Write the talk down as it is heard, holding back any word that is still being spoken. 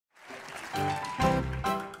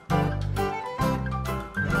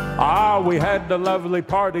We had a lovely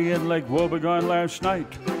party in Lake Wobegon last night,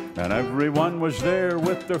 and everyone was there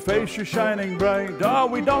with their faces shining bright.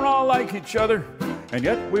 We don't all like each other, and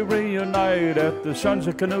yet we reunite at the Sons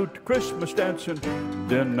of Knute Christmas dancing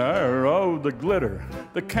dinner. Oh, the glitter,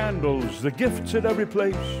 the candles, the gifts at every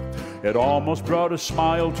place. It almost brought a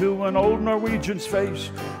smile to an old Norwegian's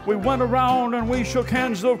face. We went around and we shook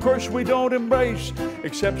hands, though of course we don't embrace,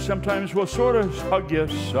 except sometimes we'll sort of hug you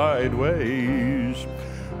sideways.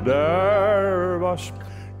 There was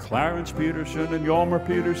Clarence Peterson and Hjalmar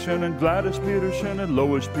Peterson and Gladys Peterson and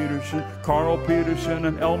Lois Peterson, Carl Peterson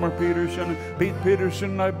and Elmer Peterson and Pete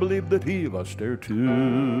Peterson. I believe that he was there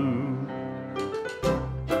too.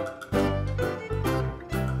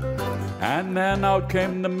 And then out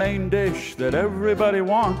came the main dish that everybody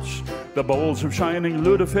wants, the bowls of shining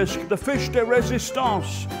lutefisk, the fish de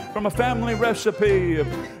resistance, from a family recipe of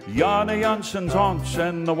Janne Janssen's aunts,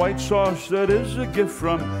 and the white sauce that is a gift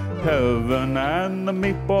from heaven, and the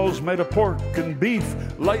meatballs made of pork and beef,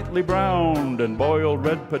 lightly browned, and boiled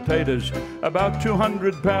red potatoes, about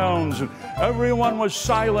 200 pounds. And everyone was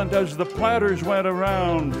silent as the platters went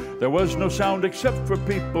around. There was no sound except for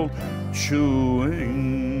people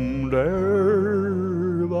chewing.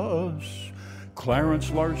 There was Clarence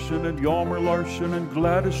Larson and Hjalmar Larson and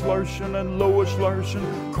Gladys Larson and Lois Larson,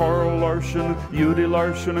 Carl Larson, Judy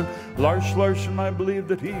Larson, and Lars Larson. I believe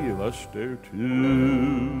that he was there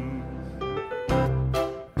too.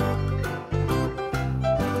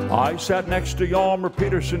 I sat next to Hjalmar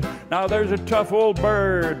Peterson. Now there's a tough old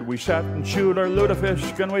bird. We sat and chewed our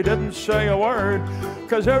lutefisk and we didn't say a word,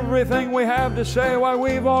 'cause everything we have to say, why,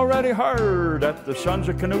 we've already heard at the Sons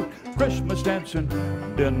of Knute Christmas dancing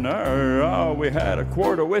dinner. We had a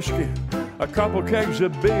quart of whiskey, a couple kegs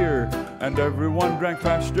of beer, and everyone drank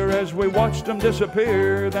faster as we watched them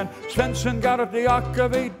disappear. Then Svensson got at the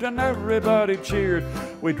akavit and everybody cheered.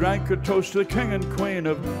 We drank a toast to the king and queen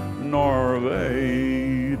of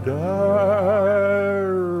Norway.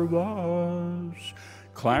 There was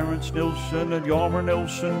Clarence Nilsson and Hjalmar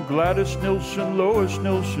Nilsson, Gladys Nilsson, Lois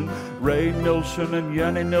Nilsson, Ray Nilsson and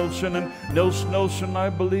Jenny Nilsson, and Nils Nilsson. I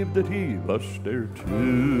believe that he was there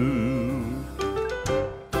too.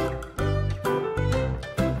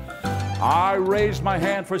 I raised my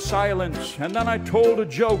hand for silence, and then I told a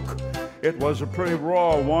joke. It was a pretty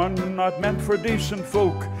raw one, not meant for decent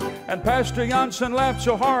folk. And Pastor Janssen laughed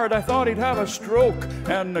so hard I thought he'd have a stroke.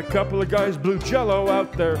 And a couple of guys blew jello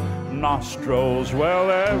out their nostrils.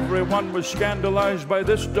 Well, everyone was scandalized by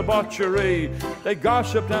this debauchery. They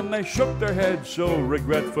gossiped and they shook their heads so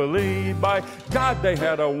regretfully. By God, they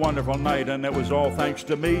had a wonderful night, and it was all thanks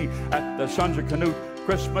to me at the Sons of Knute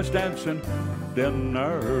Christmas dancing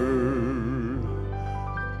dinner.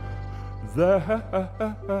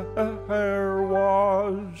 There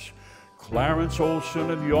was Clarence Olson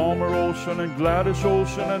and Hjalmar Olson and Gladys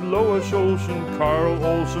Olson and Lois Olson, Carl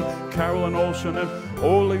Olson, Carolyn Olson, and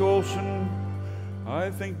Ole Olson. I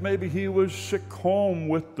think maybe he was sick home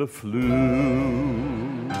with the flu.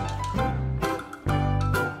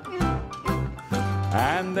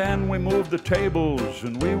 And then we moved the tables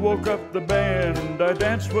and we woke up the band. I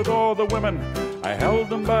danced with all the women, I held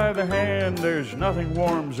them by the hand. There's nothing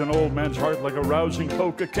warms an old man's heart like a rousing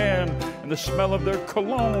Coca can, and the smell of their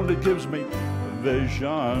cologne, it gives me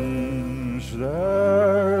visions.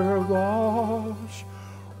 There was,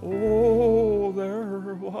 oh,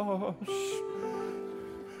 there was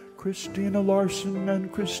Christina Larson and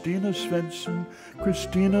Christina Svensson,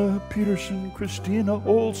 Christina Peterson, Christina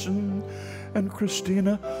Olsen, and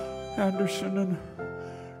Christina Anderson and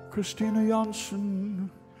Christina Jansson.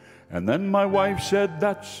 And then my wife said,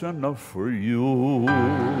 "That's enough for you."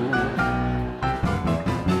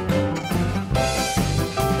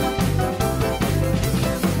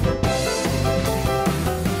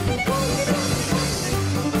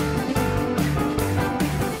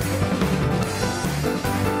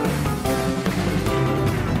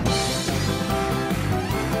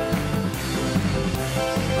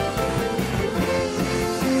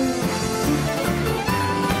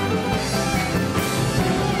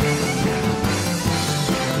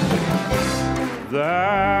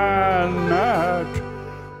 Then at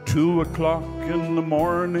 2 o'clock in the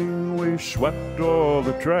morning we swept all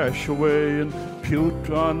the trash away and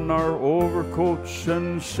puked on our overcoats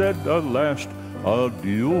and said a last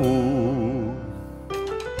adieu.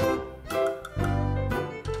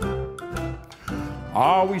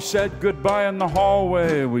 We said goodbye in the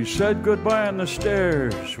hallway, we said goodbye on the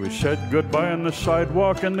stairs, we said goodbye on the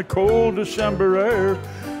sidewalk in the cold December air,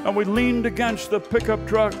 and we leaned against the pickup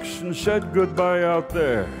trucks and said goodbye out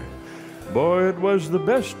there. Boy, it was the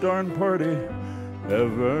best darn party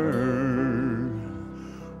ever.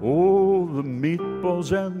 Oh, the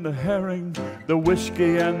meatballs and the herring, the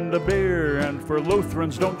whiskey and the beer, and for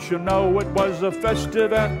Lutherans, don't you know, it was a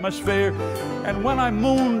festive atmosphere. And when I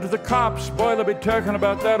mooned the cops, boy, they'll be talking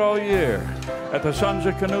about that all year. At the Sons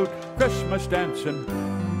of Knute, Christmas dancing,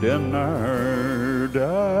 dinner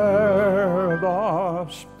Davos.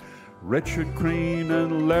 Richard Crean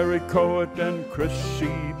and Larry Coet and Chris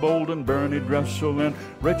Seabold and Bernie Dressel and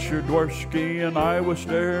Richard Dworsky, and I was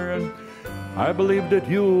there, and I believe that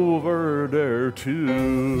you were there too.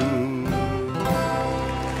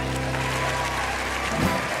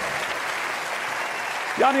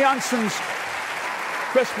 Janne Jansen's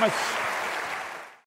Christmas